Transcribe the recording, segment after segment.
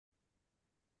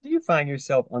Do you find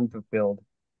yourself unfulfilled?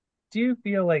 Do you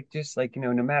feel like just like,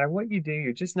 no matter what you do,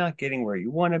 you're just not getting where you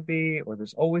want to be, or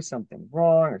there's always something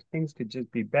wrong, or things could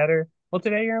just be better? Well,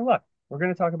 today you're in luck. We're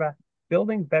going to talk about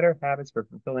building better habits for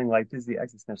fulfilling life. This is the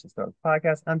Existential Stoic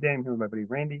podcast. I'm Danny, here with my buddy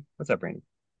Randy. What's up, Randy?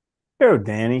 Yo,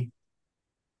 Danny.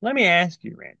 Let me ask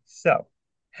you, Randy. So,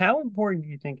 how important do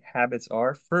you think habits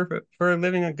are for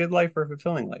living a good life, for a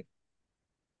fulfilling life?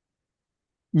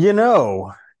 You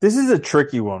know, this is a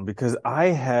tricky one because I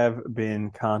have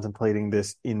been contemplating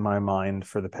this in my mind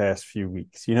for the past few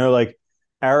weeks. Like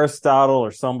Aristotle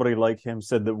or somebody like him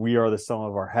said that we are the sum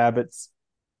of our habits.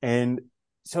 And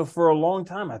so for a long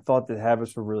time, I thought that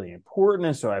habits were really important.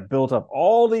 And so I built up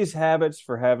all these habits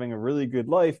for having a really good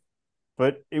life.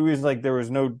 But it was like there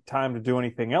was no time to do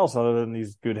anything else other than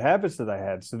these good habits that I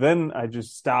had. So then I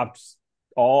just stopped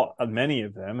all many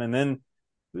of them. And then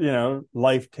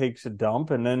life takes a dump,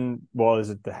 and then, well, is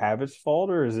it the habit's fault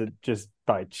or is it just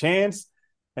by chance?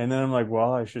 And then I'm like,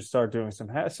 well, I should start doing some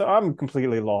habits. So I'm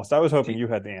completely lost. I was hoping Gee, you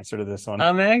had the answer to this one.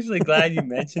 I'm actually glad you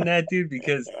mentioned that, dude,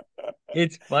 because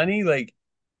it's funny. Like,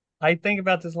 I think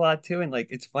about this a lot too, and like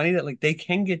it's funny that like they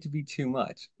can get to be too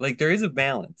much. Like there is a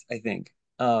balance, I think.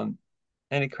 And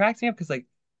it cracks me up because like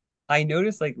I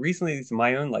noticed like recently, at least in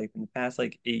my own life, in the past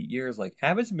like 8 years, like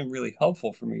habits have been really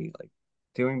helpful for me, like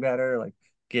doing better, like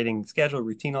getting scheduled,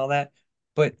 routine, all that.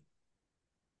 But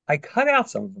I cut out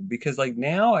some of them because like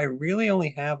now I really only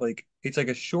have like it's like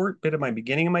a short bit of my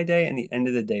beginning of my day and the end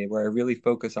of the day where I really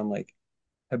focus on like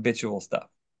habitual stuff,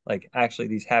 like actually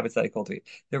these habits that I cultivate.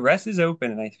 The rest is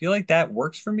open, and I feel like that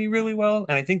works for me really well.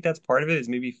 And I think that's part of it is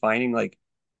maybe finding like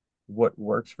what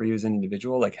works for you as an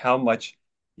individual, like how much,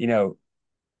 you know,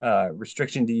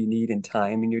 restriction do you need in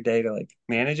time in your day to like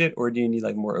manage it, or do you need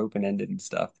like more open-ended and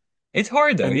stuff? It's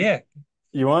hard though, And yeah.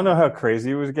 you want to know how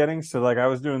crazy it was getting? So, like, I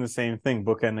was doing the same thing,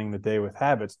 bookending the day with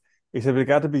habits, except it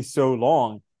got to be so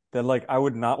long that, like, I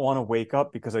would not want to wake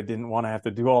up because I didn't want to have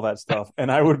to do all that stuff.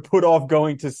 And I would put off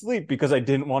going to sleep because I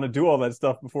didn't want to do all that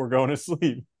stuff before going to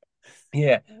sleep.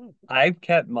 Yeah. I've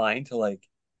kept mine to like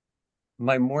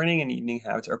my morning and evening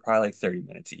habits are probably like 30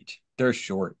 minutes each. They're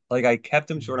short. Like I kept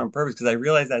them short on purpose because I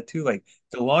realized that too. Like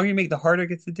the longer you make, the harder it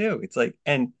gets to do. It's like,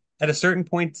 and at a certain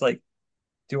point, it's like,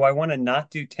 do I want to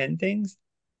not do 10 things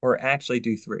or actually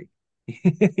do three?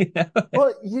 You know?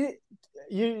 Well, you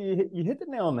hit the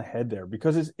nail on the head there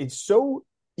because it's so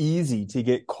easy to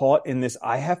get caught in this.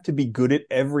 I have to be good at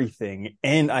everything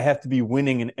and I have to be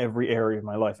winning in every area of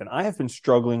my life. And I have been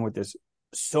struggling with this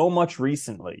so much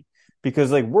recently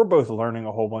because like we're both learning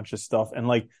a whole bunch of stuff and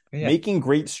like Yeah. making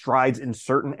great strides in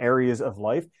certain areas of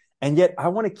life. And yet I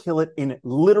want to kill it in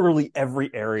literally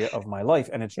every area of my life.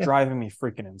 And it's Yeah. driving me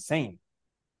freaking insane.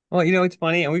 Well, it's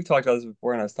funny, and we've talked about this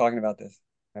before, and I was talking about this.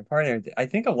 My partner, I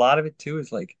think a lot of it too is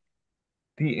like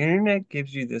the internet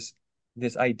gives you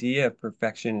this idea of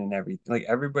perfection in everything. Like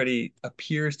everybody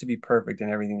appears to be perfect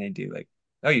in everything they do. Like,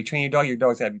 oh, you train your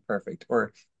dog's gotta be perfect.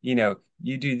 Or,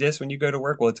 you do this when you go to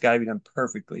work, well, it's gotta be done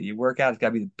perfectly. You work out, it's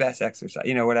gotta be the best exercise,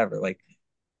 whatever. Like,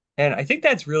 and I think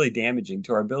that's really damaging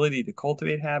to our ability to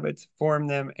cultivate habits, form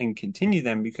them, and continue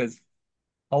them because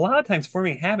a lot of times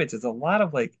forming habits is a lot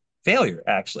of like failure,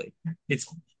 actually. It's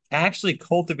actually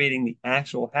cultivating the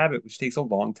actual habit, which takes a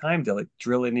long time to like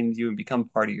drill it into you and become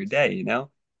part of your day. And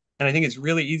I think it's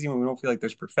really easy when we don't feel like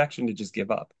there's perfection to just give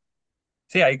up.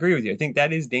 So yeah, I agree with you. I think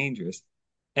that is dangerous.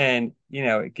 And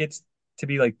it gets to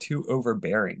be like too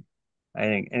overbearing, I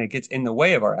think, and it gets in the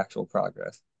way of our actual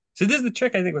progress. So this is the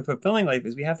trick, I think, with fulfilling life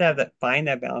is we have to have that find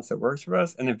that balance that works for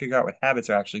us and then figure out what habits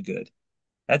are actually good.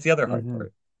 That's the other hard Mm-hmm.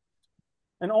 part.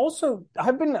 And also,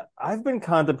 I've been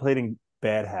contemplating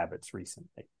bad habits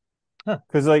recently. Huh.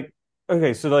 Because like,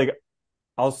 okay, so like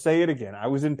I'll say it again. I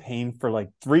was in pain for like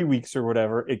 3 weeks or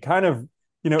whatever. It kind of,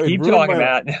 it Keep ruined talking my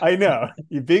about it. I know,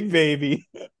 you big baby.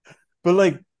 But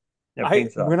like Yeah, I pain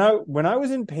when sucks. I was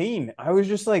in pain, I was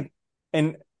just like,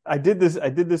 and I did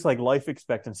this like life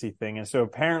expectancy thing. And so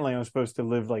apparently I'm supposed to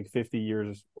live like 50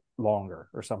 years longer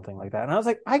or something like that. And I was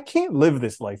like, I can't live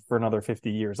this life for another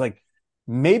 50 years. Like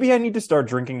maybe I need to start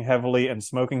drinking heavily and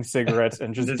smoking cigarettes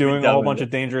and just Just be doing a done whole with bunch it. of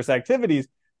dangerous activities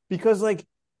because like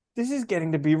this is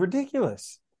getting to be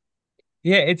ridiculous.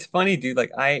 Yeah, it's funny, dude. Like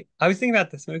I was thinking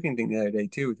about the smoking thing the other day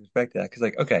too, with respect to that. Because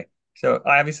like, okay, so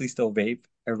I obviously still vape.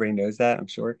 Everybody knows that, I'm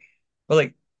sure. But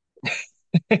like,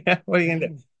 what are you gonna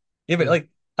do? Yeah, but like,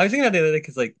 I was thinking about the other day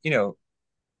because like,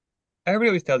 everybody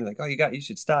always tells me like, oh, you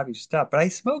should stop, you should stop. But I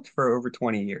smoked for over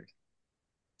 20 years.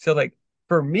 So like,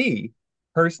 for me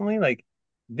personally, like,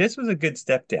 this was a good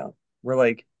step down. Where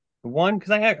like, one,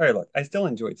 because all right, look, I still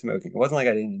enjoyed smoking. It wasn't like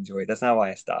I didn't enjoy it. That's not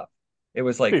why I stopped. It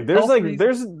was like Dude, there's health like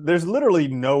reasons. there's literally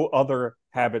no other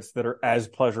habits that are as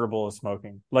pleasurable as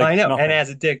smoking. I Like know, and nothing.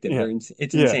 as addictive, Yeah.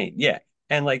 it's Yeah. insane. Yeah,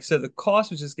 and like so, the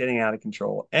cost was just getting out of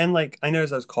control, and like I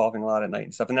noticed I was coughing a lot at night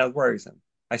and stuff, and that was worrisome.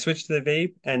 I switched to the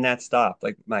vape, and that stopped.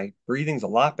 Like my breathing's a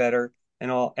lot better, and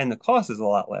all, and the cost is a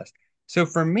lot less. So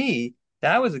for me,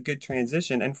 that was a good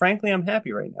transition, and frankly, I'm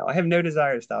happy right now. I have no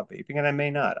desire to stop vaping, and I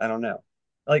may not. I don't know.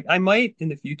 Like I might in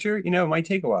the future, it might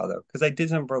take a while though, because I did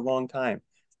something for a long time.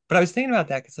 But I was thinking about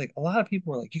that because like a lot of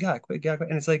people were like, "You gotta quit, you gotta quit,"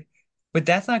 and it's like, but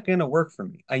that's not going to work for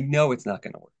me. I know it's not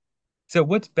going to work. So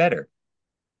what's better?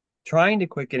 Trying to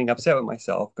quit getting upset with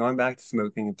myself, going back to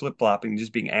smoking and flip-flopping, and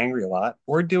just being angry a lot,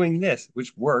 or doing this,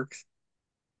 which works.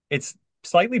 It's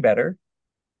slightly better.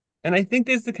 And I think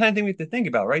this is the kind of thing we have to think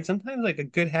about, right? Sometimes like a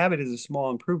good habit is a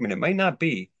small improvement. It might not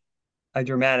be a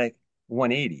dramatic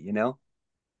 180, you know?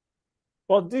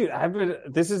 Well, dude,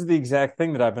 this is the exact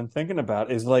thing that I've been thinking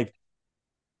about is like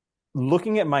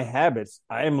looking at my habits,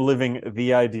 I am living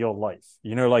the ideal life.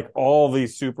 Like all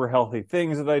these super healthy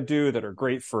things that I do that are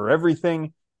great for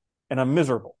everything, and I'm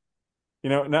miserable.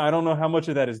 Now I don't know how much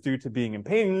of that is due to being in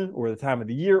pain or the time of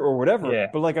the year or whatever,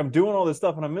 Yeah. but like I'm doing all this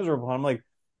stuff and I'm miserable. I'm like,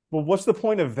 well, what's the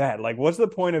point of that? Like, what's the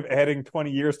point of adding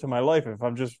 20 years to my life if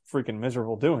I'm just freaking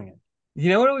miserable doing it? You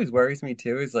know what always worries me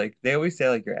too is like they always say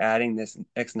like you're adding this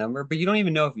X number, but you don't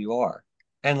even know if you are.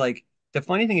 And like the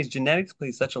funny thing is genetics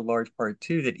plays such a large part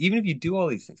too that even if you do all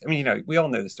these things, I mean, we all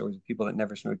know the stories of people that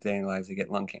never smoked a day in their lives that get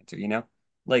lung cancer, you know?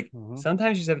 Like Mm-hmm.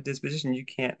 sometimes you just have a disposition you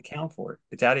can't account for.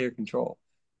 It's out of your control.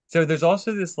 So there's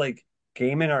also this like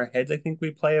game in our heads I think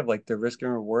we play of like the risk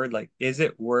and reward, like is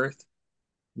it worth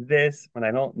this when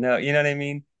I don't know? You know what I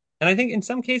mean? And I think in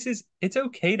some cases it's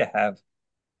okay to have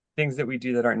things that we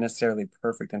do that aren't necessarily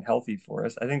perfect and healthy for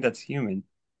us. I think that's human.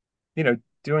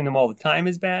 Doing them all the time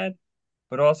is bad,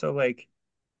 but also like,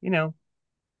 you know,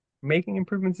 making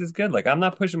improvements is good. Like I'm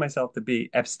not pushing myself to be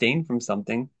abstain from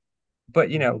something, but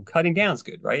Mm-hmm. cutting down is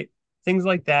good, right? Things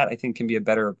like that I think can be a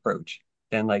better approach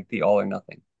than like the all or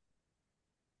nothing.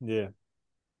 Yeah.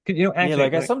 'Cause, Yeah, actually,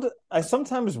 like I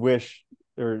sometimes wish,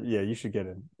 or yeah, you should get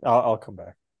in. I'll come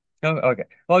back. oh, okay.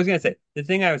 Well, I was gonna say the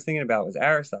thing I was thinking about was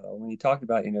Aristotle when he talked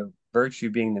about, virtue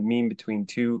being the mean between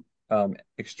two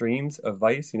extremes of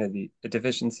vice, the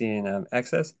deficiency and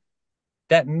excess.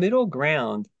 That middle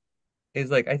ground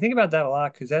is like I think about that a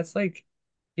lot because that's like,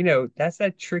 that's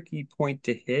that tricky point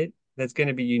to hit that's going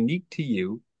to be unique to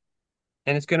you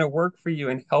and it's going to work for you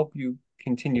and help you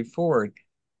continue forward.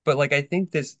 But like I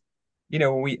think this,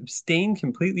 when we abstain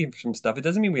completely from stuff, it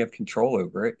doesn't mean we have control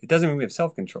over it. It doesn't mean we have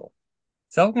self-control.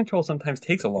 Self-control sometimes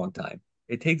takes a long time.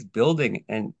 It takes building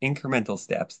and incremental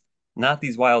steps, not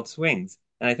these wild swings.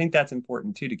 And I think that's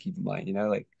important too to keep in mind,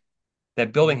 like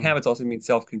that building Mm-hmm. habits also means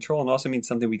self-control and also means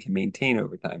something we can maintain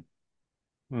over time.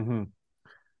 Mm-hmm.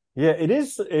 Yeah, it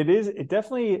is. It is. It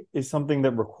definitely is something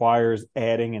that requires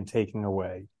adding and taking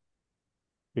away.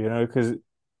 Because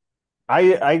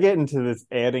I get into this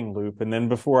adding loop, and then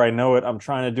before I know it, I'm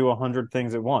trying to do 100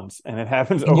 things at once, and it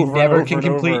happens And you over and never over can and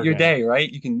over complete your again. day, right?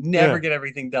 You can never Yeah, get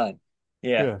everything done.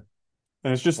 Yeah. yeah,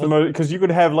 and it's just the Well, most because you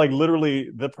could have like literally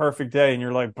the perfect day, and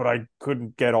you're like, but I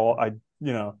couldn't get all I,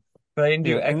 but I didn't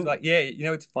do yeah, X, and Y.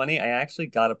 Yeah, it's funny. I actually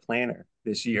got a planner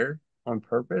this year on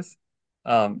purpose,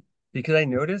 because I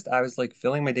noticed I was like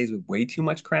filling my days with way too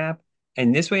much crap.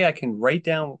 And this way I can write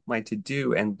down my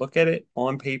to-do and look at it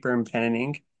on paper and pen and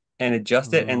ink and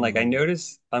adjust it. And like I mm,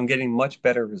 notice I'm getting much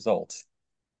better results.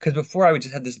 Because before I would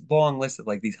just have this long list of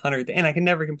like these 100, and I could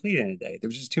never complete it in a day. There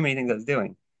was just too many things I was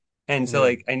doing. And so yeah,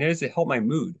 like I noticed it helped my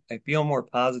mood. I feel more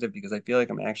positive because I feel like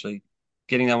I'm actually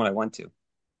getting done what I want to,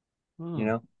 you mm,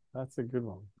 know? that's a good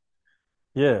one.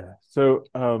 Yeah. So,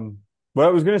 what I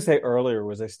was gonna say earlier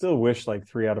was I still wish like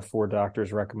 3 out of 4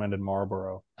 doctors recommended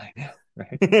Marlboro. I know,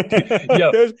 right? Dude,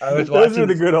 yo, those, I was those are watching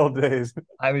the good old days.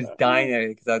 I was dying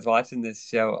because I was watching this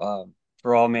show,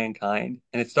 For All Mankind,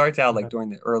 and it starts out like during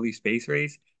the early space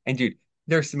race, and dude,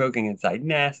 they're smoking inside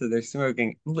NASA, they're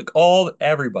smoking, look,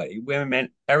 everybody, women, men,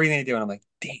 everything they do, and I'm like,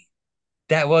 dang,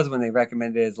 that was when they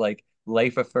recommended it as like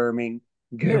life affirming,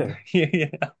 good, Yeah. yeah,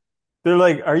 They're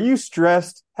like, "Are you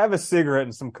stressed? Have a cigarette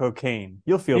and some cocaine.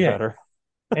 You'll feel yeah. better."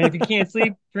 And if you can't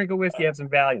sleep, drink a whiskey, have some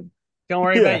Valium. Don't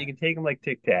worry about it, Yeah. you can take them like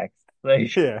Tic Tacs,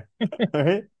 like, Yeah.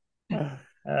 Right?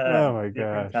 Oh my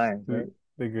different gosh. times, right?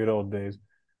 The good old days.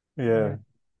 Yeah. Yeah.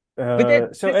 But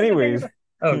So this is the thing anyways, about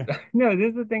oh yeah. no, this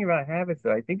is the thing about habits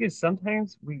though. I think is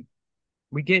sometimes we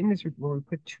get in this where we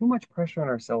put too much pressure on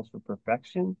ourselves for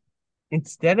perfection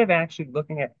instead of actually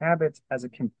looking at habits as a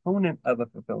component of a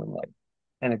fulfilling life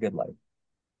and a good life.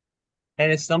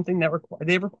 And it's something that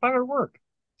they require work.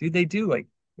 Dude, they do. Like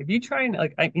if you try and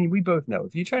like, I mean, we both know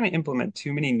if you try to implement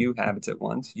too many new habits at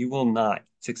once, you will not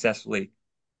successfully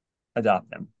adopt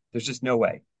them. There's just no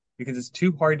way because it's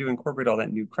too hard to incorporate all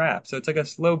that new crap. So it's like a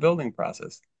slow building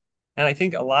process. And I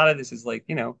think a lot of this is like,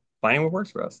 finding what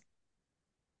works for us.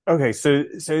 Okay, so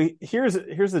here's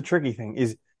the tricky thing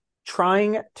is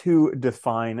trying to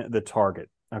define the target,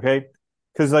 okay?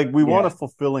 Because like we want a Yeah.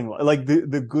 fulfilling like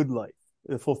the good life,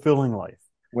 the fulfilling life.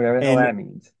 Whatever the hell And that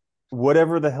means.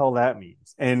 whatever the hell that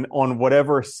means. And on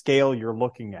whatever scale you're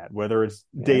looking at, whether it's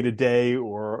day Yeah. to day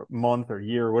or month or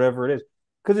year or whatever it is.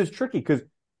 Because it's tricky because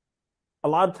a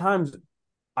lot of times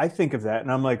I think of that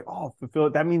and I'm like, oh, fulfill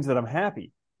it. That means that I'm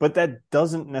happy. But that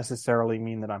doesn't necessarily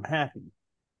mean that I'm happy.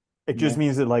 It just Yeah.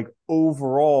 means that like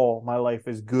overall my life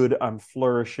is good. I'm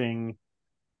flourishing.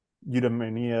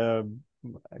 Eudaimonia.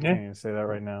 I Yeah. can't even say that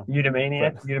right now.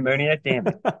 Eudaimonia. But Eudaimonia. Damn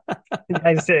it.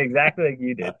 I said exactly like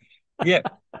you did. Yeah.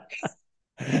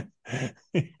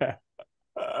 yeah.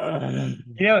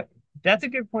 You know, that's a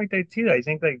good point though too. I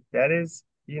think like that is,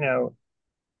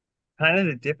 kind of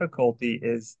the difficulty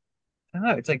is, I don't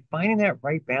know, it's like finding that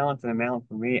right balance and amount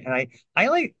for me. And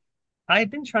I've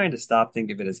been trying to stop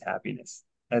thinking of it as happiness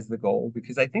as the goal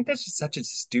because I think that's just such a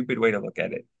stupid way to look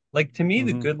at it. Like to me,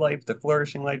 the hmm good life, the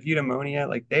flourishing life, eudaimonia,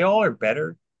 like they all are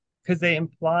better because they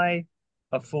imply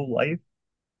a full life.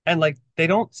 And like they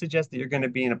don't suggest that you're going to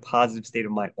be in a positive state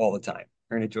of mind all the time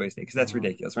or in a joyous state because that's hmm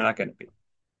ridiculous. We're not going to be.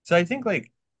 So I think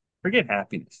like forget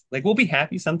happiness. Like we'll be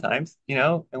happy sometimes,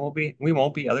 and we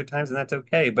won't be other times, and that's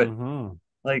okay. But hmm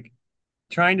like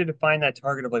trying to define that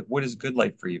target of like what is good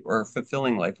life for you or a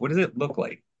fulfilling life? What does it look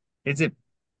like? Is it,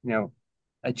 you know,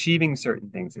 achieving certain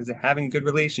things? Is it having good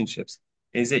relationships?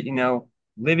 Is it,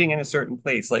 living in a certain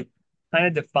place? Like kind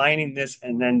of defining this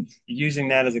and then using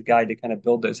that as a guide to kind of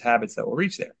build those habits that will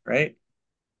reach there, right?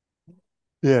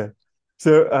 Yeah.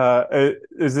 So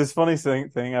is this funny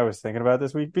thing I was thinking about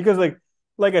this week? Because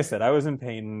like I said, I was in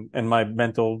pain and my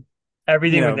mental, you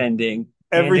Everything with know, ending.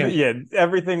 Can't do everything, it. yeah,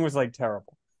 everything was like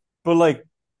terrible. But like,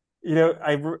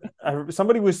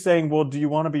 somebody was saying, well, do you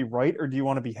want to be right or do you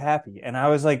want to be happy? And I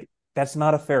was like, that's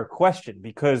not a fair question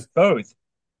because Both.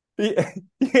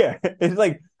 yeah, it's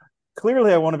like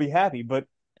clearly I want to be happy, but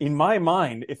in my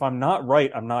mind, if I'm not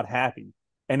right, I'm not happy.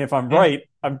 And if I'm Yeah. right,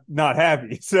 I'm not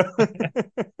happy. So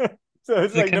so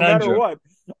it's It's a like no matter conundrum. what,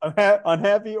 I'm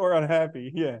unhappy or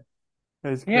unhappy. Yeah,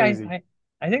 it's Yeah, crazy.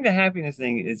 I think the happiness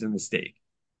thing is a mistake.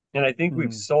 And I think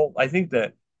Mm, I think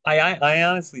that I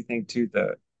honestly think too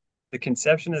the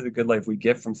conception of the good life we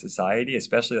get from society,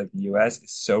 especially like the US,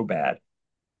 is so bad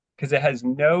because it has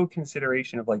no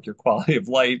consideration of like your quality of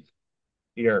life,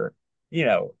 your, you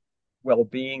know,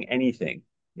 well-being, anything,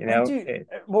 and dude,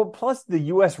 well, plus the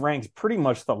U.S. ranks pretty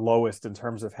much the lowest in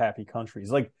terms of happy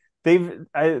countries. Like they've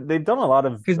done a lot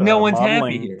of because no one's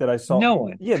happy modeling here. that I saw. No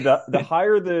one. Yeah, the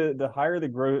higher the higher the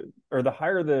growth or the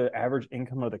higher the average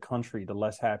income of the country, the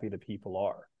less happy the people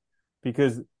are.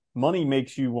 Because money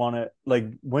makes you want to like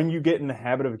when you get in the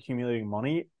habit of accumulating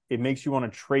money, it makes you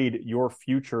want to trade your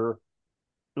future,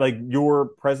 like your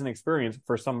present experience,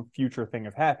 for some future thing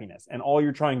of happiness. And all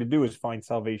you're trying to do is find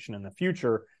salvation in the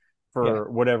future Yeah.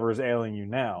 for whatever is ailing you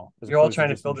now, as You're all opposed to trying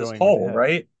to just fill this enjoying what you hole, have.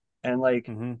 right? And like,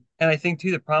 Mm-hmm. and I think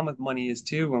too, the problem with money is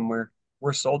too when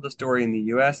we're sold the story in the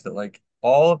US that like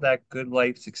all of that good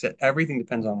life success, everything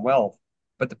depends on wealth.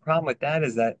 But the problem with that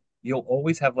is that you'll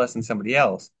always have less than somebody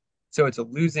else. So it's a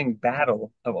losing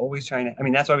battle of always trying to, I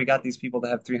mean, that's why we got these people that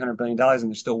have $300 billion and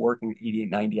they're still working 88,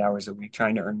 90 hours a week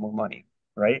trying to earn more money,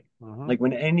 right? Mm-hmm. Like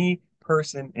when any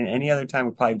person in any other time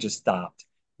would probably just stopped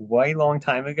way long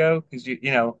time ago because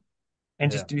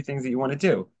and Yeah. just do things that you want to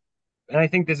do. And I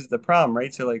think this is the problem,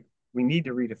 right? So like we need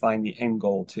to redefine the end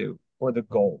goal too, or the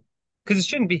goal. Because it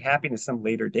shouldn't be happiness some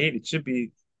later date. It should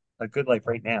be a good life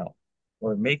right now.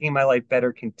 Or making my life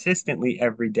better consistently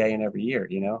every day and every year?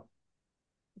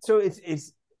 So it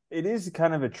is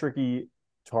kind of a tricky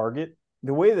target.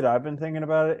 The way that I've been thinking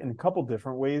about it in a couple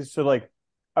different ways. So like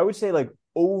I would say like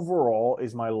overall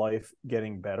is my life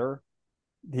getting better?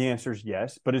 The answer is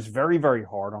yes, but it's very, very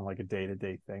hard on like a day to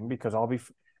day thing because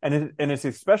and it's Oh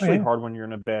especially yeah. hard when you're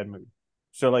in a bad mood.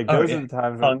 So like Oh those are yeah. the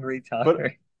times when, Hungry, but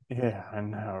tired. yeah, I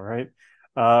know, right?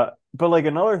 But like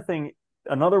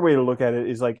another way to look at it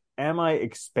is like, am I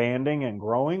expanding and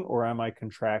growing or am I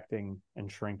contracting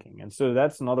and shrinking? And so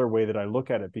that's another way that I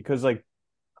look at it because like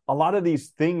a lot of these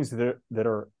things that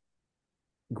are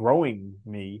growing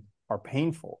me are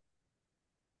painful,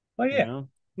 Oh you yeah. know?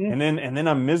 Yeah. And then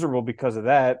I'm miserable because of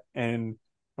that. And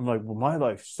I'm like, well, my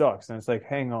life sucks. And it's like,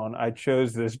 hang on, I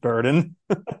chose this burden.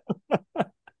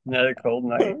 Another cold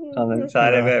night on the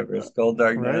side of Yeah. Everest, cold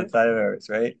dark night on the Right? side of Everest,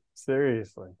 right?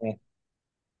 Seriously. Yeah.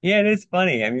 Yeah, it is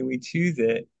funny. I mean, we choose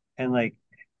it and like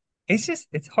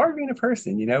it's hard being a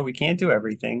person, we can't do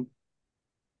everything.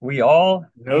 We all,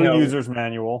 No user's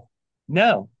manual.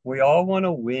 no, we all want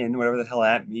to win, whatever the hell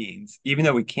that means, even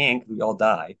though we can't 'cause we all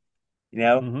die, you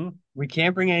know? Hmm. We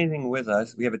can't bring anything with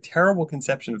us. We have a terrible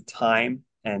conception of time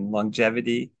and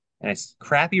longevity and a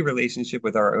crappy relationship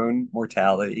with our own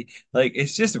mortality. Like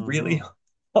it's just really Hmm.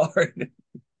 hard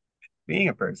being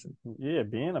a person. Yeah,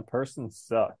 being a person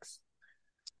sucks.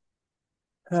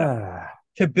 So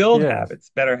to build Yes.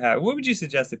 habits, better habits, what would you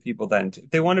suggest to people then? If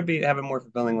they want to have a more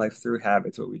fulfilling life through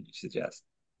habits, what would you suggest?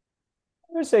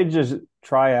 I would say just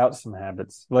try out some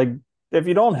habits. Like if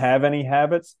you don't have any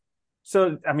habits,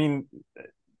 so I mean,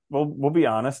 we'll be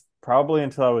honest. Probably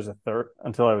until I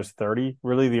was 30,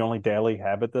 really the only daily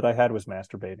habit that I had was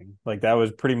masturbating. Like that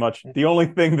was pretty much the only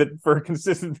thing that for a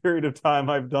consistent period of time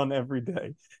I've done every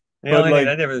day. The But only thing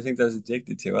I like, never think I was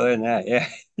addicted to, other than that, yeah.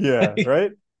 yeah,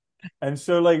 right. And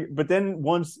so like, but then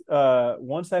once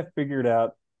I figured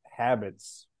out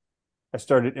habits, I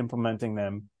started implementing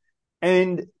them.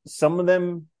 And some of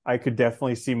them I could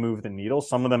definitely see move the needle.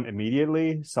 Some of them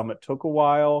immediately, some it took a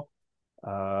while.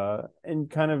 And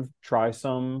kind of try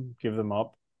some, give them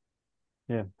up.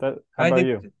 Yeah. That how I about think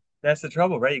you? that's the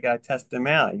trouble, right? You got to test them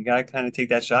out. You got to kind of take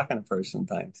that shotgun approach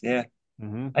sometimes. Yeah.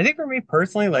 Hmm. I think for me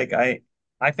personally, like I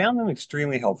found them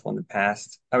extremely helpful in the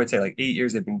past. I would say like 8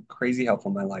 years, they've been crazy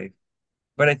helpful in my life.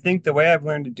 But I think the way I've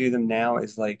learned to do them now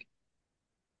is like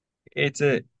it's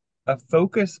a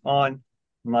focus on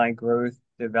my growth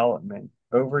development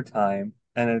over time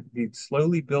and be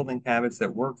slowly building habits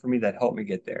that work for me that help me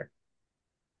get there.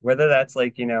 Whether that's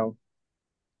like,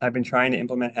 I've been trying to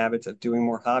implement habits of doing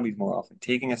more hobbies more often,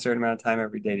 taking a certain amount of time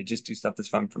every day to just do stuff that's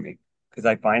fun for me. Because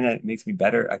I find that it makes me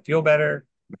better. I feel better.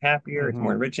 I'm happier. It's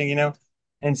more Hmm. enriching.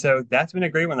 And so that's been a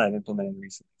great one that I've implemented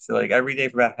recently. So like every day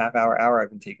for about half hour, I've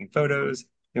been taking photos,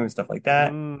 doing stuff like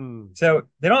that. Mm. So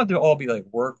they don't have to all be like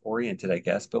work oriented, I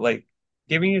guess, but like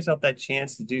giving yourself that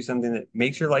chance to do something that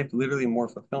makes your life literally more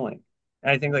fulfilling.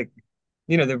 And I think like,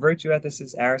 the virtue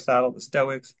ethicists, Aristotle, the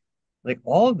Stoics, like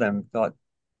all of them thought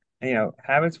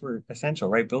habits were essential,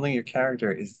 right? Building your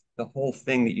character is the whole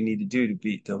thing that you need to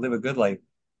do to live a good life.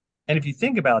 And if you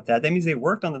think about that, that means they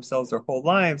worked on themselves their whole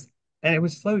lives, and it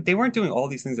was slow. They weren't doing all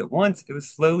these things at once. It was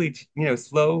slowly,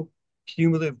 slow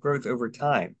cumulative growth over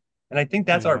time. And I think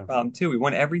that's our Yeah. problem too. We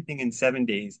want everything in 7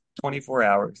 days, 24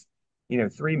 hours,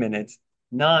 3 minutes,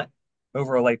 not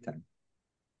over a lifetime.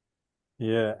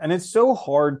 Yeah. And it's so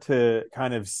hard to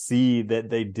kind of see that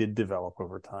they did develop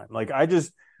over time. Like I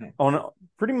just Yeah. on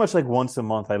pretty much like once a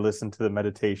month I listen to the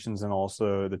meditations and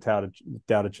also the Tao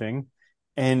Te Ching.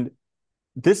 And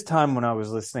this time when I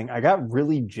was listening, I got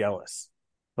really jealous.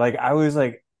 Like I was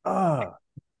like,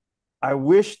 I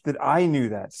wish that I knew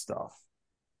that stuff.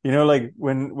 Like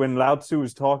when Lao Tzu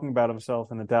was talking about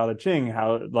himself in the Tao Te Ching,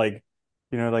 how like,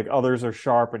 like others are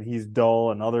sharp and he's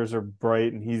dull, and others are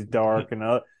bright and he's dark, and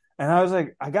I was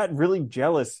like, I got really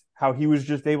jealous how he was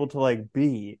just able to like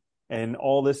be and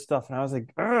all this stuff, and I was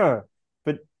like, ugh.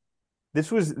 But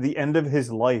this was the end of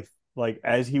his life, like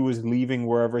as he was leaving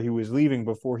wherever he was leaving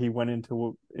before he went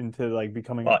into like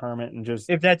becoming a Well, hermit and just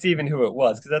if that's even who it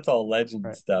was, because that's all legend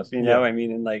right, stuff. yeah, I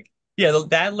mean, and like, yeah,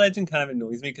 that legend kind of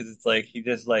annoys me because it's like he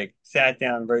just like sat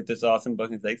down and wrote this awesome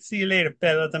book and he's like, "See you later,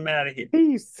 fellas, I'm out of here."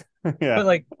 peace, But yeah,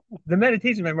 like the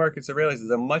meditation by Marcus Aurelius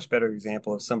is a much better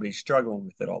example of somebody struggling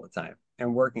with it all the time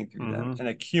and working through them hmm, and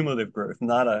a cumulative growth,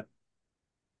 not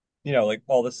like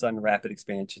all of a sudden rapid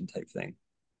expansion type thing.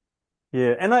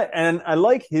 yeah, and I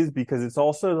like his because it's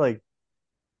also like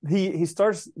he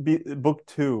starts book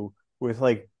two with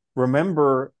like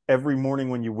remember every morning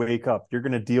when you wake up you're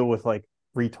gonna deal with like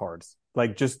retards,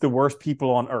 like just the worst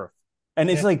people on earth, and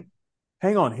it's Yeah, like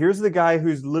hang on, here's the guy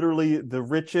who's literally the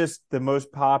richest, the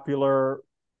most popular,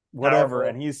 whatever,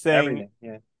 and powerful, he's saying everything.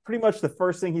 Yeah, pretty much the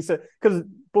first thing he said, because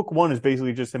book one is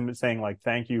basically just him saying like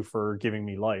thank you for giving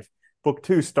me life. Book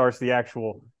two starts the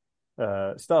actual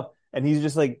stuff, and he's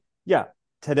just like, yeah,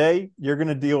 today you're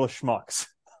gonna deal with schmucks.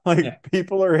 yeah. Like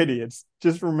people are idiots,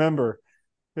 just remember.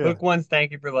 Yeah. Book one's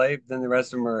thank you for life, then the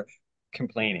rest of them are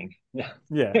complaining. Yeah,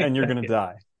 Yeah, and you're gonna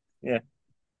die. yeah.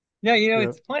 Yeah, Yeah.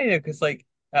 it's funny though, because like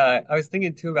I was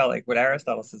thinking too about like what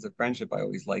Aristotle says of friendship I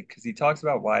always like because he talks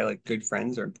about why like good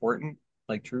friends are important,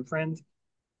 like true friends.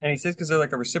 And he says because they're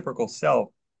like a reciprocal self.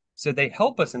 So they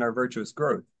help us in our virtuous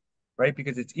growth, right?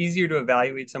 Because it's easier to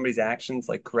evaluate somebody's actions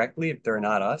like correctly if they're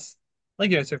not us.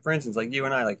 Like, so for instance, like you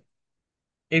and I, like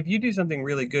if you do something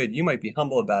really good, you might be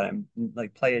humble about it and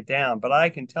like play it down. But I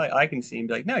can tell you, I can see and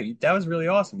be like, no, that was really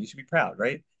awesome. You should be proud,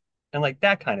 right? And like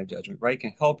that kind of judgment, right,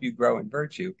 can help you grow in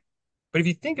virtue. But if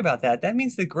you think about that, that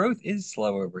means the growth is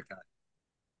slow over time.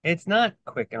 It's not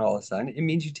quick and all of a sudden. It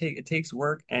means it takes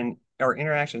work and our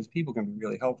interactions with people can be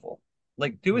really helpful.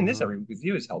 Like doing this Hmm. every week with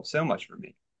you has helped so much for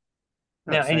me.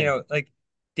 No, Now, and same. like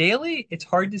daily, it's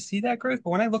hard to see that growth, but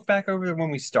when I look back over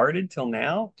when we started till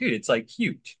now, dude, it's like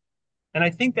huge. And I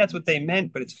think that's what they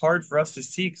meant, but it's hard for us to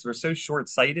see because we're so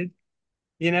short-sighted.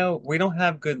 We don't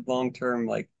have good long-term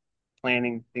like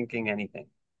planning, thinking, anything.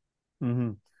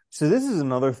 Hmm. So this is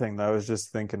another thing that I was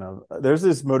just thinking of. There's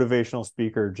this motivational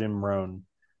speaker, Jim Rohn.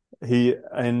 He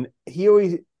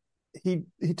always he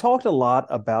talked a lot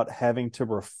about having to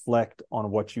reflect on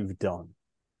what you've done.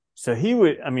 So he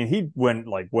went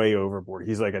like way overboard.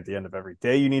 He's like, at the end of every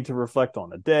day, you need to reflect on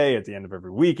the day. At the end of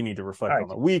every week, you need to All reflect on right,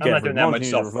 the week. I'm not Every doing that month, much you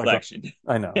need to reflect on. self-reflection.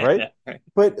 I know, right? Yeah,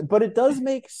 right. But it does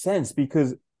make sense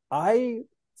because I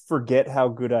forget how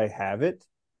good I have it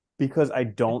because I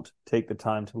don't take the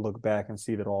time to look back and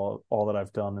see that all that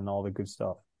I've done and all the good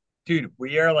stuff. Dude,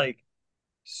 we are like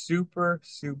super,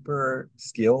 super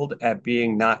skilled at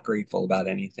being not grateful about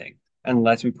anything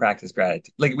unless we practice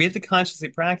gratitude. Like we have to consciously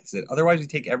practice it. Otherwise, we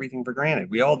take everything for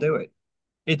granted. We all do it.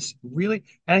 It's really,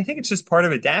 and I think it's just part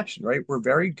of adaptation, right? We're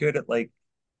very good at like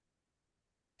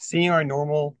seeing our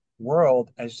normal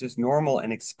world as just normal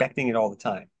and expecting it all the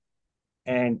time.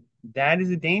 And that is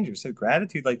a danger. So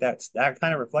gratitude like that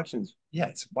kind of reflections, yeah,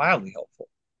 it's wildly helpful.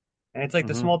 And it's like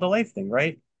the Hmm. small delights thing,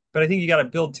 right? But I think you got to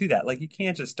build to that. Like you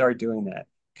can't just start doing that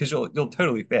because you'll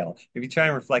totally fail. If you try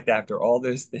and reflect after all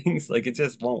those things, like it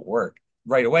just won't work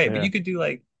right away. But Yeah. you could do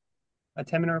like a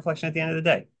 10-minute reflection at the end of the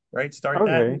day, right? Start that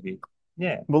Okay. maybe.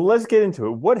 Yeah. Well, let's get into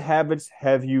it. What habits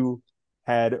have you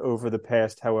had over the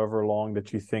past however long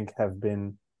that you think have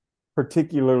been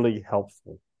particularly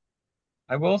helpful?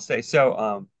 I will say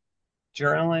so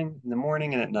journaling in the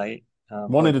morning and at night for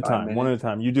One at like a five time, one at a minutes.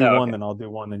 time. You do Oh, one, okay. then I'll do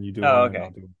one, then you do Oh, one, then I'll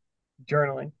okay. do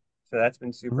Journaling. So that's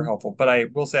been super one. helpful. But I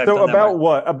will say I've So done that my about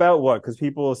what? About what? Because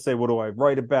people will say, "What do I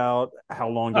write about? How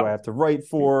long do I oh, have to write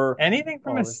for?" anything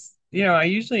from All this. I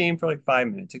usually aim for like 5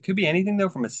 minutes. It could be anything though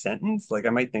from a sentence. Like I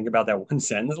might think about that one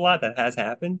sentence a lot that has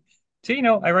happened.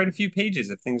 To, I write a few pages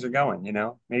if things are going,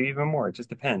 maybe even more. It just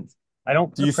depends. I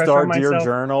don't Do you put pressure on start Dear myself.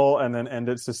 Journal and then end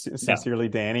it No, sincerely,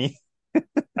 Danny?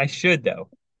 I should though.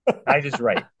 I just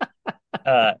write.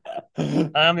 Uh,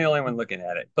 I'm the only one looking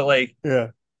at it. But like,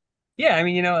 Yeah. yeah, I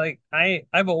mean, like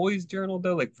I've always journaled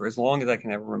though, like for as long as I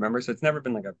can ever remember. So it's never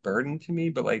been like a burden to me,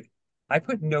 but like I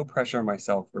put no pressure on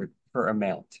myself for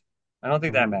amount. I don't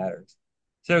think that Mhm. matters.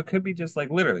 So it could be just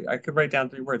like literally, I could write down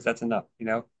 3 words, that's enough.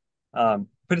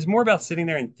 But it's more about sitting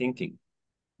there and thinking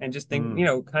and just think,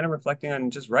 Mm. kind of reflecting on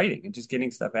just writing and just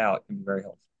getting stuff out can be very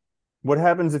helpful. What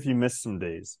happens if you miss some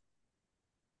days?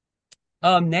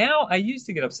 Now I used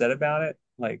to get upset about it.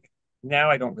 Like now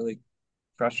I don't really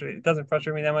frustrate. It doesn't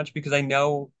frustrate me that much because I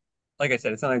know, like I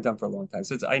said, it's something I've done for a long time.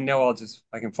 So I know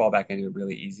I can fall back into it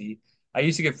really easy. I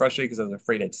used to get frustrated because I was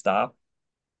afraid I'd stop,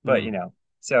 but Mm.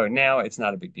 so now it's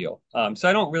not a big deal. So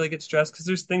I don't really get stressed because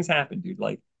there's things happen, dude.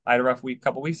 Like I had a rough week a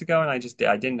couple weeks ago and I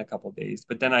did in a couple days,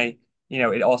 but then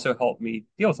it also helped me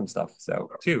deal with some stuff. So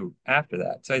too after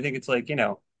that. So I think it's like,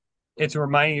 it's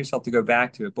reminding yourself to go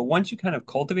back to it. But once you kind of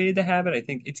cultivated the habit, I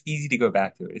think it's easy to go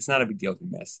back to it. It's not a big deal if you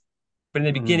miss. But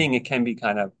in the Mm. beginning, it can be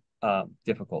kind of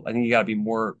difficult. I think you got to be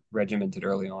more regimented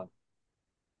early on.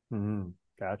 Mm.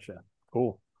 Gotcha.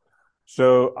 Cool.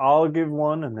 So I'll give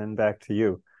one and then back to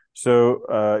you.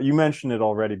 So you mentioned it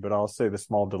already, but I'll say the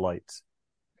small delights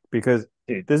because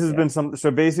Dude, this has yeah. been some.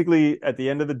 So basically, at the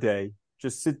end of the day,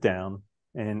 just sit down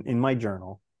and in my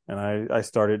journal, and I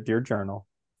started Dear Journal.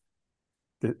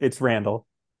 It's Randall,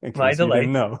 in My case you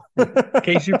didn't delights. know. In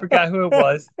case you forgot who it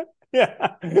was.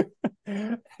 Yeah.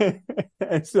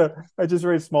 And so I just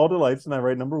write small delights and I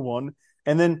write number one.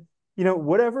 And then,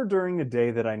 whatever during the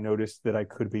day that I noticed that I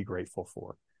could be grateful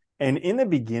for. And in the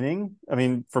beginning, I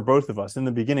mean, for both of us, in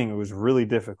the beginning, it was really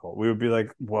difficult. We would be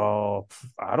like, well,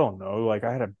 I don't know. Like,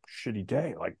 I had a shitty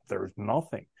day. Like, there's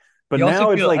nothing. But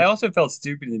now it's I like, also felt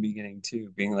stupid in the beginning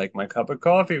too, being like, my cup of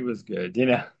coffee was good.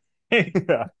 yeah,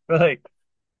 But like,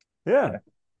 yeah. yeah,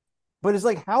 But it's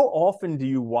like, how often do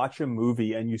you watch a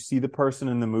movie and you see the person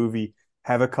in the movie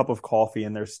have a cup of coffee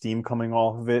and there's steam coming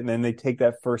off of it, and then they take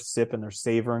that first sip and they're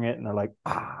savoring it and they're like,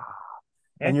 ah,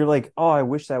 yeah, and you're like, oh, I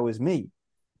wish that was me.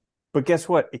 But guess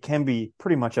what? It can be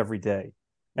pretty much every day.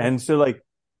 yeah, And so, like,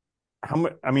 how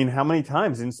many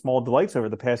times in small delights over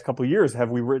the past couple of years have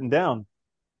we written down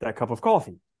that cup of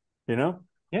coffee? You know,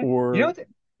 yeah. or You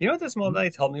know what the small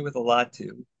nights helped me with a lot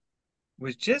too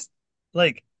was just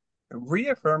like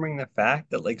reaffirming the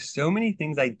fact that like so many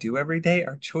things I do every day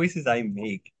are choices I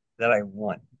make that I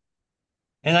want.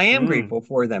 And I am Mm, grateful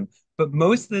for them. But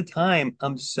most of the time,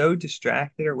 I'm so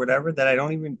distracted or whatever that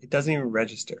it doesn't even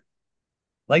register.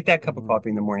 Like that cup of mm-hmm, coffee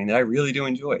in the morning that I really do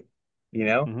enjoy, you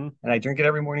know? mm-hmm. And I drink it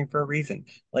every morning for a reason.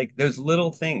 Like those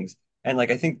little things. And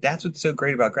like I think that's what's so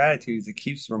great about gratitude is it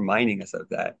keeps reminding us of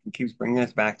that and keeps bringing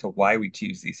us back to why we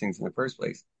choose these things in the first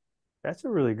place. That's a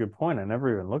really good point. I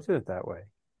never even looked at it that way.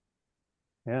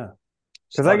 Yeah.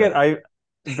 Just Because thought of it.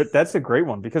 but that's a great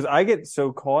one because I get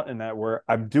so caught in that where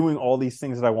I'm doing all these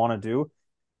things that I want to do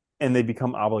and they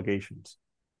become obligations.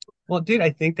 Well, dude,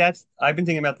 I've been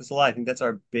thinking about this a lot. I think that's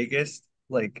our biggest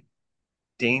like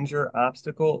danger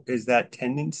obstacle is that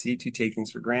tendency to take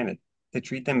things for granted, to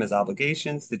treat them as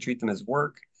obligations, to treat them as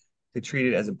work, to treat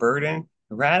it as a burden,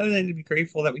 rather than to be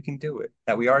grateful that we can do it,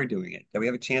 that we are doing it, that we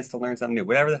have a chance to learn something new,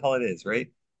 whatever the hell it is, right?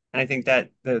 And I think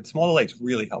that the small delights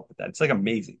really help with that. It's like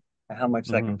amazing how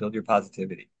much that can Mm-hmm. build your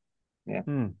positivity. Yeah.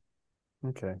 Mm.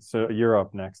 Okay. So you're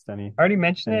up next. I already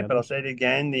mentioned Any it, but I'll others? say it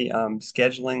again, the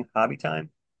scheduling hobby time.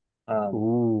 Um,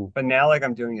 Ooh. but now like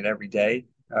I'm doing it every day,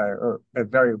 or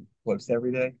very close to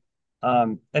every day.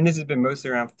 And this has been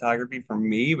mostly around photography for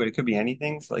me, but it could be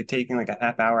anything. So like taking like a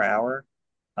half hour.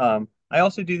 I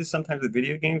also do this sometimes with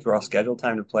video games where I'll schedule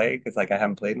time to play because like I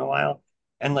haven't played in a while.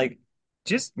 And like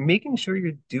just making sure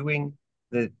you're doing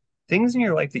the things in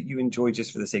your life that you enjoy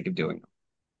just for the sake of doing them,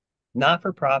 not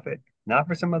for profit, not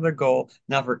for some other goal,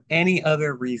 not for any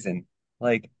other reason.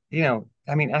 Like,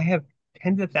 I mean, I have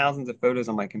tens of thousands of photos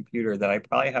on my computer that I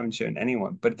probably haven't shown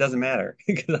anyone, but it doesn't matter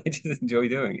because I just enjoy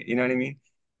doing it. You know what I mean?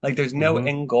 Like, there's no Mm-hmm.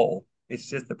 end goal. It's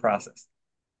just the process.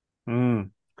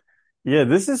 Mm. Yeah,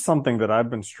 this is something that I've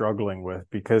been struggling with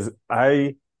because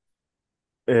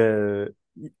uh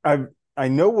I I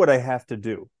know what I have to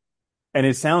do. And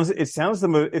it sounds the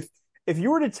most if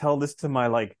you were to tell this to my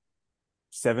like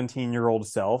 17-year-old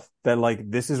self that like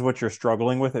this is what you're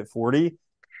struggling with at 40,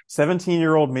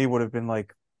 17-year-old me would have been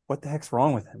like, what the heck's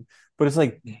wrong with him? But it's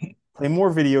like play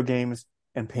more video games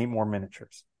and paint more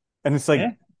miniatures. And it's like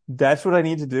Yeah, that's what I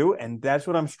need to do and that's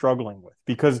what I'm struggling with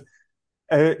because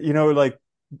like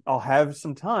I'll have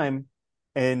some time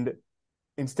and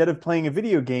instead of playing a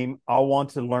video game, I'll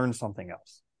want to learn something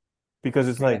else because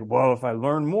it's like, yeah, well, if I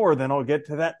learn more, then I'll get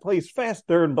to that place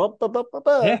faster and blah blah blah blah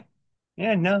blah. yeah,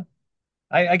 yeah. No,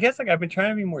 I guess like I've been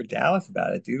trying to be more Dallas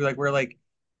about it, dude. Like we're like,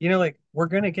 like we're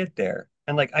gonna get there.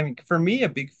 And like, I mean, for me, a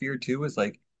big fear too was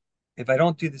like, if I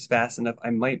don't do this fast enough,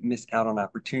 I might miss out on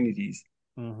opportunities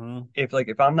Mm-hmm. if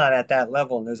I'm not at that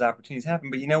level and those opportunities happen.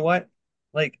 But you know what?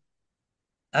 Like,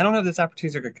 I don't know if those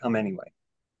opportunities are gonna come anyway.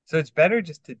 So it's better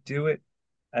just to do it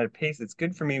at a pace that's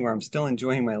good for me where I'm still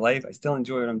enjoying my life. I still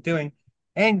enjoy what I'm doing.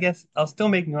 And guess I'll still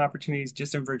make new opportunities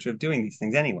just in virtue of doing these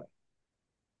things anyway,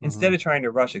 Mm-hmm. instead of trying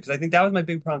to rush it. Because I think that was my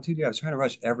big problem too, dude. I was trying to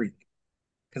rush everything.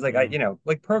 Because like Mm.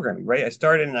 like programming, right? I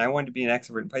started and I wanted to be an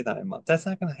expert in Python in a month. That's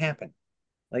not gonna happen.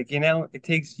 Like, it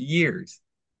takes years.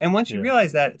 And once you Yeah.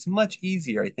 realize that, it's much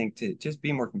easier, I think, to just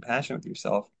be more compassionate with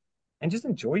yourself and just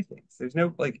enjoy things. There's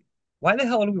no, like, why the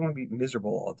hell do we want to be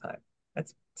miserable all the time?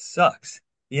 That sucks,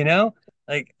 you know?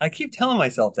 Like, I keep telling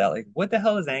myself that, like, what the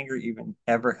hell does anger even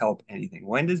ever help anything?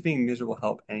 When does being miserable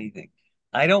help anything?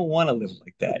 I don't want to live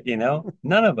like that, you know?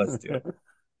 None of us do.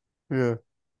 Yeah.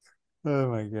 Oh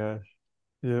my gosh.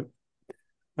 Yep.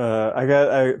 I got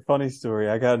a funny story.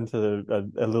 I got into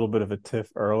a little bit of a tiff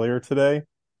earlier today.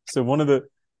 So one of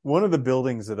the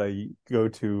buildings that I go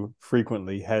to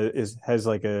frequently has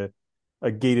like a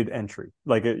gated entry.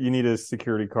 Like you need a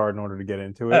security card in order to get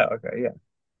into Oh, it. okay, yeah.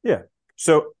 Yeah.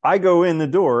 So I go in the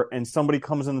door and somebody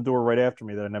comes in the door right after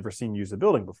me that I've never seen use the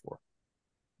building before.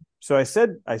 So I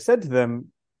said to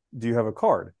them, "Do you have a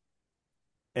card?"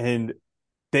 And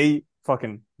they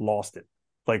fucking lost it.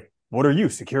 Like, what are you,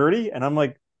 security? And I'm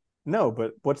like, no,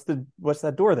 but what's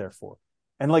that door there for?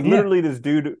 And like Yeah. literally this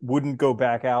dude wouldn't go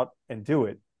back out and do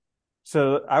it.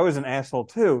 So I was an asshole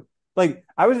too. Like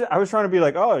I was trying to be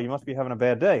like, oh, you must be having a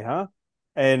bad day, huh?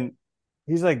 And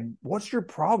he's like, what's your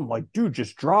problem? Like, dude,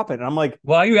 just drop it. And I'm like,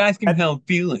 Why are you asking how I'm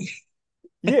feeling?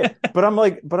 yeah, but I'm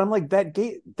like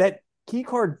that key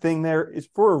card thing there is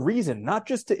for a reason, not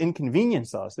just to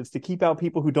inconvenience us. It's to keep out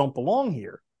people who don't belong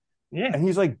here. Yeah. And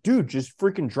he's like, dude, just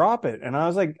freaking drop it. And I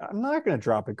was like, I'm not going to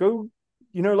drop it. Go,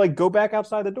 like go back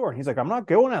outside the door. And he's like, I'm not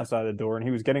going outside the door. And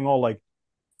he was getting all like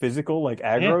physical, like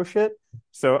Yeah. aggro shit.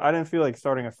 So I didn't feel like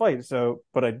starting a fight. So,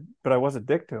 but I was a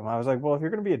dick to him. I was like, well, if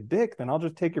you're going to be a dick, then I'll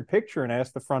just take your picture and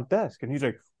ask the front desk. And he's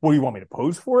like, well, you want me to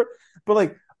pose for it? But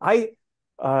like,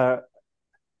 uh,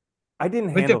 I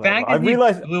didn't But the handle that well. fact I that he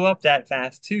realized, blew up that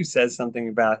fast too says something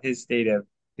about his state of,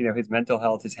 his mental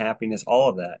health, his happiness, all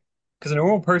of that. Because a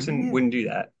normal person yeah, wouldn't do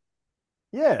that.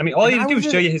 I yeah. mean, all And you had I to do was is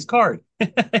show just, you his card.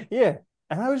 yeah.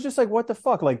 And I was just like, what the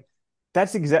fuck? Like,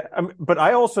 that's but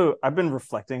I've been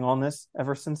reflecting on this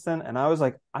ever since then. And I was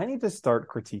like, I need to stop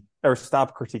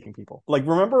critiquing people. Like,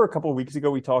 remember a couple of weeks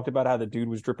ago, we talked about how the dude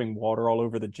was dripping water all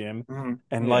over the gym and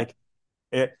Yeah. like,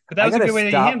 it, But that I was a gotta good way that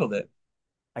you stop. handled it.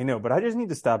 I know, but I just need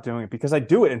to stop doing it because I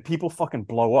do it and people fucking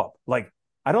blow up. Like,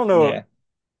 I don't Yeah. know.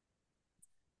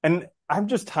 And I'm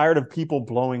just tired of people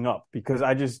blowing up because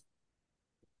I just,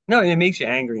 No, and it makes you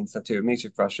angry and stuff too. It makes you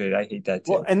frustrated. I hate that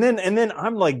well, too. and then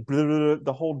I'm like blah, blah, blah,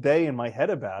 the whole day in my head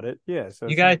about it. Yeah. So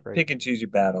You it's not gotta great. pick and choose your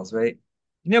battles, right?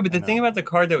 But I the thing know. about the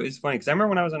card though is funny because I remember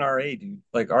when I was in RA, dude,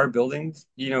 like our buildings,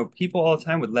 people all the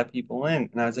time would let people in,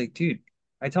 and I was like, dude,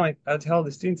 I would tell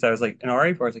the students I was like in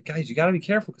RA for, I was like, guys, you gotta be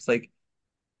careful because like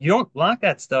you don't lock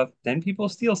that stuff, then people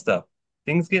steal stuff,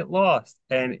 things get lost,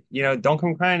 and don't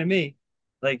come crying to me,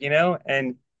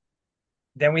 and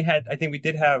then I think we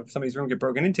did have somebody's room get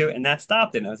broken into, and that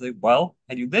stopped it. And I was like, well,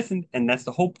 had you listened? And that's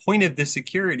the whole point of this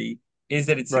security is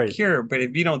that it's Right. secure. But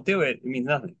if you don't do it, it means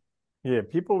nothing. Yeah.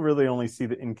 People really only see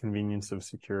the inconvenience of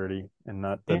security and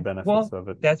not the Yeah. benefits Well, of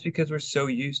it. that's because we're so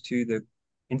used to the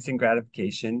instant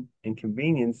gratification and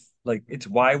convenience. Like it's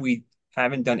why we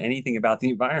haven't done anything about the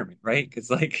environment, right?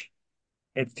 Because like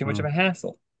it's too much Hmm, of a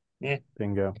hassle. Yeah.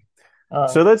 bingo. Uh,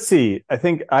 So let's see. I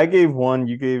think I gave one,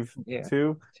 you gave yeah.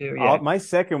 two. Too. Yeah. My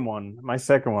second one,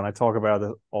 I talk about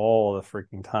it all the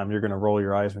freaking time. You're gonna roll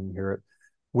your eyes when you hear it.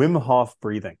 Wim Hof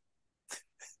breathing.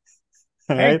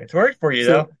 All Hey, right. it's worked for you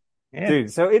So, though. Yeah.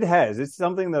 dude, so it has. It's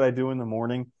something that I do in the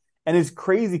morning, and it's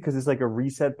crazy because it's like a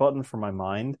reset button for my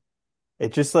mind.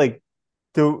 It just like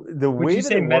the Would way you that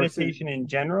say it works is, meditation in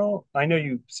general? I know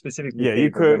you specifically yeah, you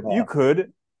favor Wim could you Hof.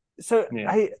 could. So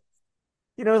Yeah.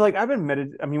 like I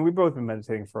mean, we've both been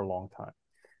meditating for a long time.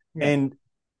 Yeah. And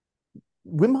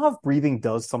Wim Hof breathing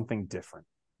does something different.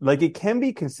 Like it can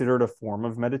be considered a form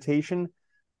of meditation,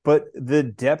 but the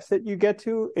depth that you get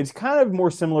to, it's kind of more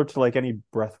similar to like any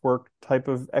breath work type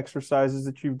of exercises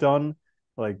that you've done.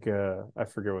 Like I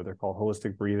forget what they're called,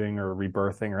 holistic breathing or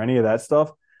rebirthing or any of that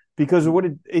stuff. Because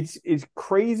Mm. it's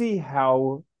crazy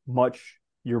how much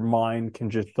your mind can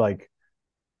just like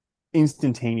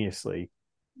instantaneously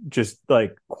just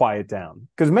like quiet down.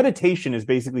 Because meditation is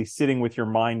basically sitting with your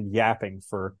mind yapping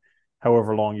for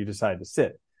however long you decide to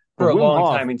sit. But For a Wim long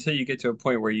Hof, time until you get to a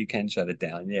point where you can shut it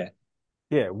down. Yeah.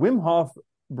 yeah, Wim Hof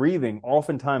breathing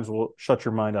oftentimes will shut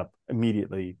your mind up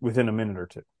immediately within a minute or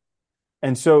two.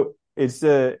 And so it's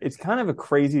kind of a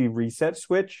crazy reset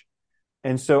switch.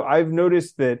 And so I've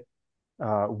noticed that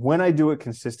when I do it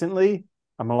consistently,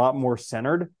 I'm a lot more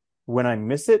centered. When I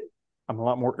miss it, I'm a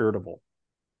lot more irritable.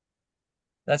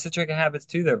 That's the trick of habits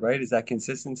too, though, right? Is that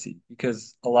consistency.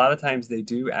 Because a lot of times they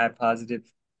do add positive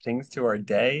things to our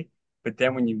day, but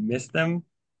then when you miss them,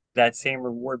 that same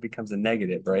reward becomes a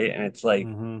negative, right? And it's like,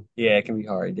 Mm-hmm. yeah, it can be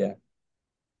hard. Yeah.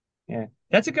 Yeah.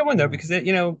 That's a good one though, Yeah.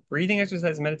 because breathing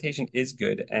exercise meditation is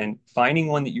good. And finding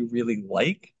one that you really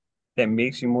like that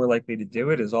makes you more likely to do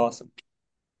it is awesome.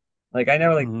 Like I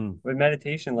know like Mm-hmm. with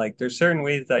meditation, like there's certain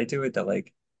ways that I do it that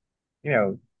like, you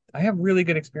know, I have really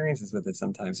good experiences with it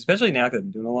sometimes, especially now that I've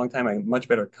been doing it a long time. I'm much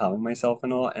better calming myself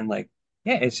and all. And like,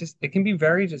 yeah, it can be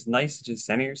very just nice to just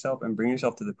center yourself and bring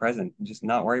yourself to the present and just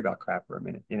not worry about crap for a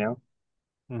minute, you know?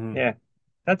 Mm-hmm. Yeah,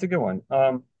 that's a good one.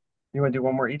 You want to do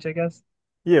one more each, I guess?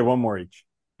 Yeah, one more each.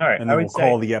 All right, And I then would we'll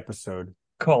call say the episode.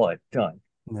 call it done,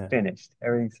 Yeah. finished,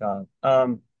 everything's solved.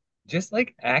 Just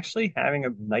like actually having a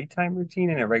nighttime routine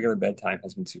and a regular bedtime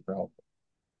has been super helpful.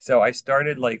 So I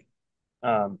started like,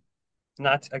 um,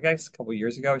 not I guess a couple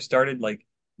years ago, I started like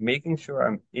making sure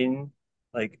I'm in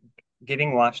like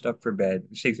getting washed up for bed,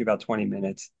 which takes me about 20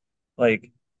 minutes,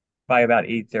 like by about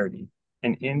 8:30,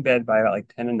 and in bed by about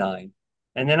like 10 to 9.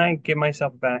 And then I give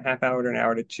myself about a half hour to an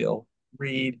hour to chill,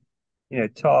 read,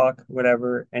 talk,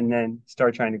 whatever, and then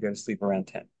start trying to go to sleep around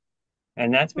 10.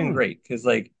 And that's been Hmm. great because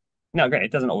like no, great,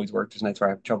 it doesn't always work. There's nights where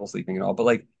I have trouble sleeping and all, but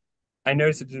like I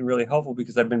noticed it's been really helpful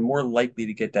because I've been more likely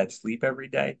to get that sleep every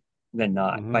day than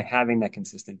not by Mm-hmm. having that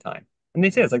consistent time. And they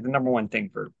say it's like the number one thing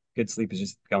for good sleep is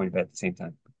just going to bed at the same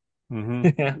time. Yeah,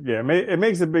 Mm-hmm. Yeah, it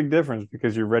makes a big difference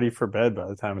because you're ready for bed by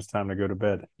the time it's time to go to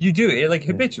bed. you do it like Yeah.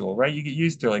 habitual, right? You get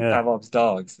used to like Yeah. Pavlov's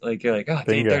dogs. Like you're like, oh, it's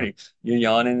Bingo. 8:30. You're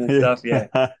yawning and Yeah. stuff. Yeah,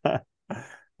 Yeah,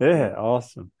 yeah.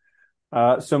 awesome.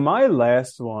 So my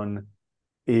last one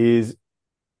is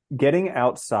getting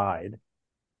outside.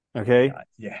 Okay.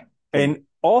 Yeah, big. And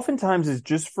oftentimes it's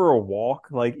just for a walk.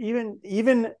 Like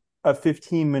even a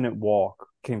 15-minute walk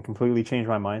can completely change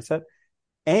my mindset.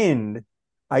 And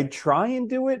I try and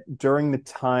do it during the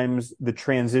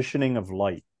transitioning of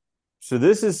light. So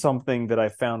this is something that I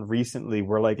found recently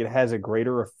where like it has a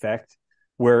greater effect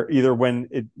where either when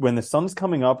the sun's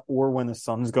coming up or when the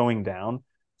sun's going down,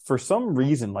 for some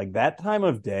reason, like that time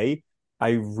of day,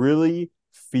 I really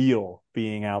feel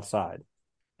being outside.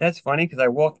 That's funny because I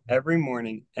walk every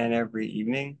morning and every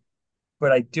evening,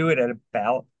 but I do it at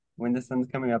about when the sun's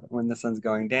coming up, when the sun's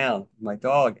going down. My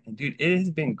dog, and dude, it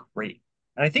has been great.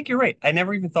 And I think you're right. I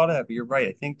never even thought of that, but you're right.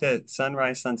 I think the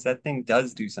sunrise sunset thing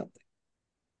does do something.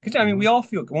 Because I mean, we Hmm. all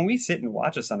feel when we sit and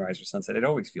watch a sunrise or sunset, it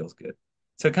always feels good.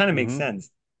 So it kind of makes Hmm.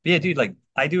 sense. But yeah, dude, like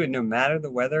I do it no matter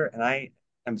the weather, and I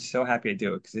am so happy I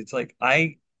do it because it's like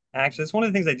I actually it's one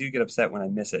of the things I do get upset when I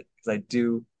miss it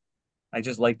because I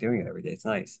just like doing it every day. It's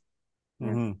nice.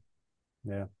 Yeah. Hmm.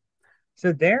 Yeah.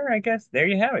 So there, I guess there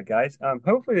you have it, guys.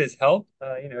 Hopefully this helped.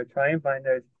 Try and find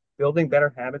those building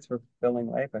better habits for fulfilling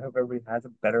life. I hope everybody has a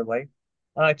better life.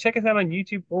 Check us out on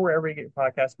YouTube or wherever you get your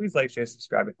podcasts. Please like, share,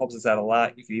 subscribe. It helps us out a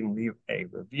lot. You can even leave a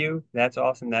review. That's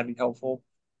awesome. That'd be helpful.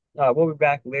 We'll be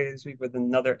back later this week with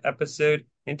another episode.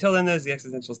 Until then, there's the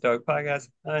Existential Stoic Podcast.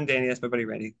 I'm Danny. That's my buddy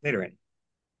Randy. Later, Randy.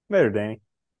 Later, Danny.